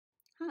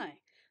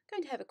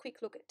going to have a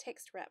quick look at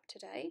text wrap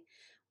today.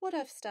 What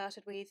I've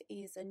started with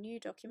is a new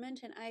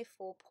document, an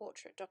A4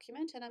 portrait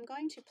document, and I'm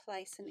going to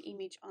place an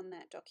image on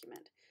that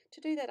document.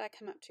 To do that, I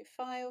come up to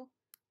File,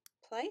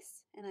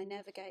 Place, and I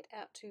navigate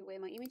out to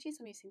where my image is.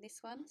 I'm using this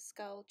one,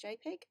 Skull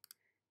JPEG,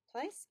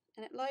 Place,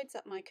 and it loads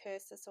up my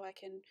cursor so I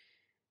can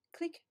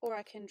click or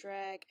I can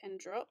drag and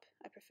drop.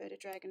 I prefer to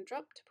drag and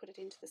drop to put it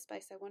into the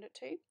space I want it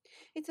to.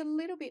 It's a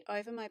little bit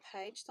over my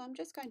page, so I'm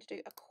just going to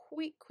do a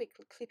quick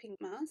clipping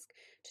mask.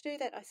 To do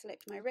that, I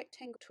select my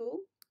rectangle tool.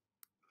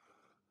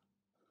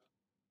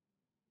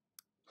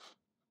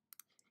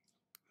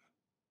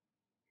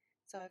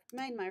 So I've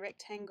made my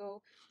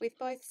rectangle with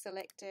both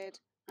selected.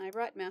 I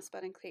right mouse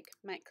button click,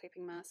 make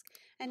clipping mask,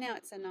 and now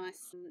it's a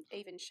nice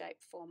even shape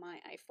for my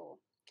A4.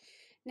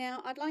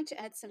 Now I'd like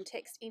to add some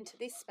text into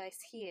this space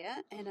here,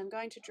 and I'm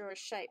going to draw a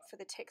shape for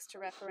the text to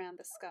wrap around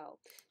the skull.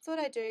 So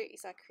what I do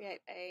is I create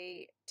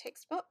a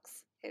text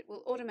box. It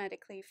will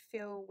automatically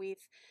fill with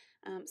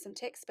some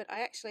text, but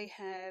I actually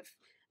have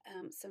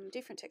some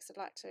different text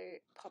I'd like to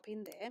pop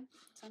in there.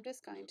 So I'm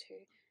just going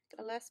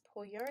to, alas,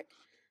 poor Yorick,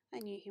 I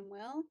knew him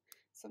well.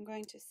 So I'm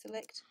going to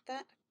select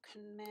that,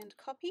 Command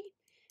Copy,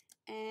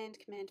 and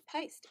Command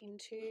Paste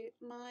into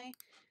my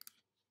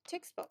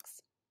text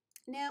box.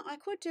 Now I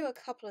could do a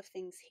couple of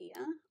things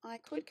here. I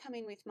could come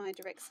in with my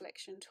direct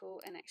selection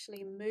tool and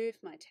actually move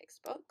my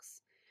text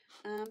box.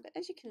 But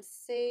as you can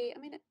see, I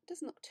mean, it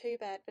doesn't look too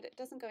bad, but it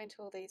doesn't go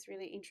into all these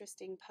really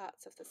interesting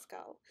parts of the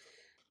skull.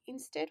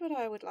 Instead, what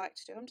I would like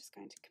to do, I'm just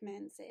going to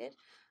Command Z,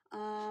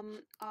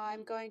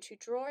 I'm going to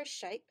draw a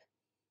shape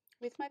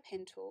with my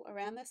pen tool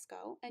around the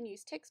skull and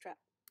use text wrap.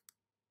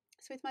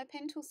 So with my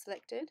pen tool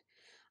selected,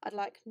 I'd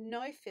like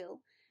no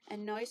fill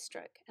and no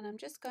stroke, and I'm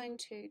just going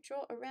to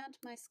draw around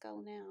my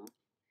skull now,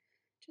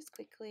 just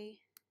quickly.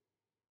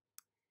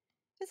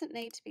 It doesn't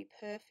need to be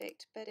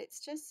perfect, but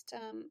it's just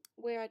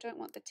where I don't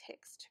want the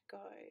text to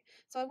go.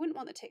 So I wouldn't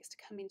want the text to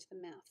come into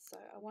the mouth, so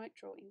I won't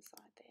draw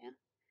inside there.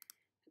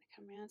 I'm going to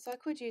come around. So I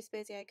could use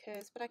Bezier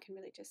curves, but I can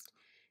really just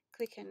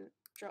click and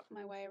drop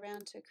my way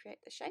around to create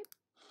the shape.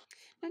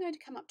 I'm going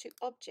to come up to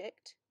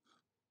Object,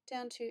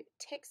 down to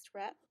Text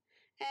Wrap,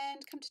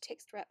 and come to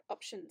Text Wrap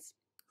Options.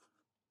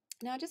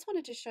 Now I just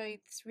wanted to show you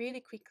this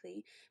really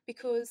quickly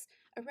because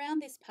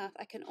around this path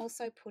I can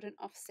also put an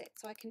offset,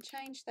 so I can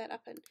change that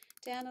up and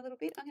down a little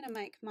bit. I'm going to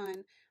make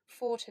mine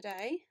for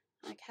today,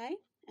 okay,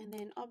 and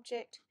then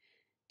Object,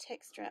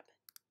 Text Wrap,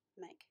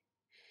 Make.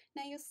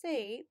 Now you'll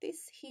see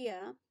this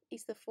here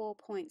is the 4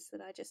 points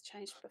that I just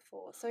changed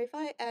before. So if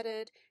I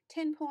added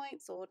 10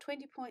 points or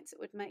 20 points, it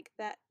would make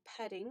that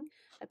padding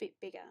a bit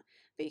bigger.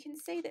 But you can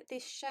see that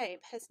this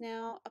shape has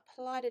now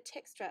applied a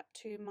text wrap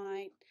to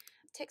my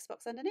text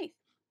box underneath.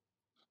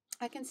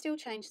 I can still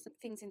change some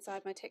things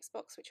inside my text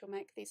box, which will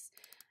make this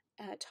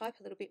type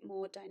a little bit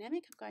more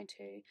dynamic. Might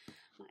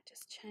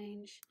just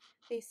change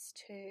this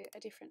to a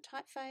different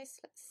typeface.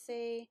 Let's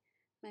see,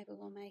 maybe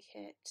we'll make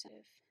it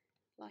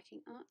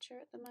liking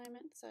Archer at the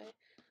moment, so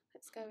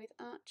let's go with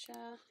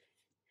Archer.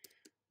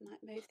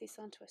 Might move this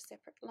onto a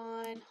separate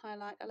line,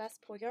 highlight Alas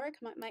Poor Yorick.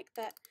 I might make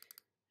that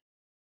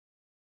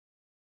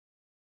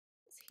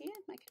here,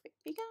 make it a bit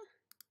bigger.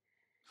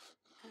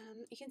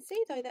 You can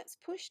see though that's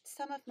pushed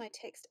some of my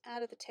text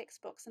out of the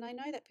text box, and I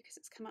know that because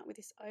it's come up with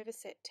this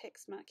overset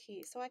text mark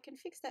here. So I can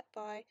fix that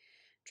by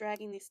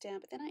dragging this down,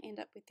 but then I end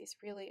up with this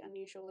really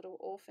unusual little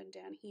orphan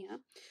down here.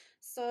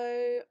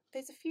 So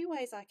there's a few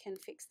ways I can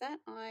fix that.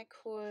 I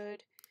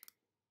could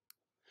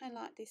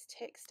highlight this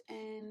text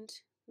and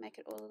make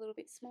it all a little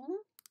bit smaller,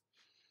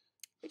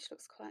 which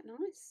looks quite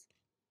nice.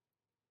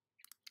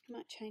 I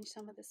might change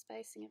some of the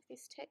spacing of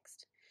this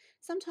text.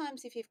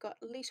 Sometimes if you've got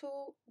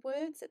little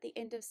words at the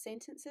end of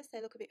sentences,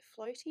 they look a bit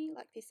floaty,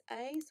 like this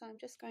A, so I'm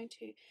just going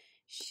to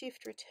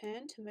Shift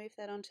Return to move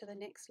that onto the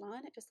next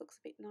line. It just looks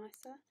a bit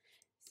nicer.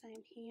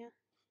 Same here.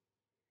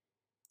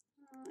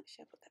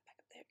 Actually, I'll put that back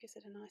up there. It gives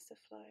it a nicer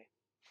flow.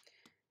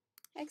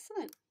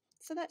 Excellent.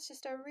 So that's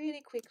just a really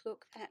quick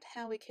look at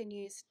how we can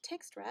use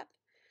text wrap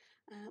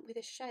with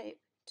a shape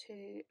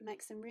to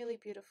make some really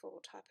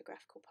beautiful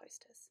typographical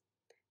posters.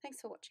 Thanks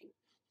for watching.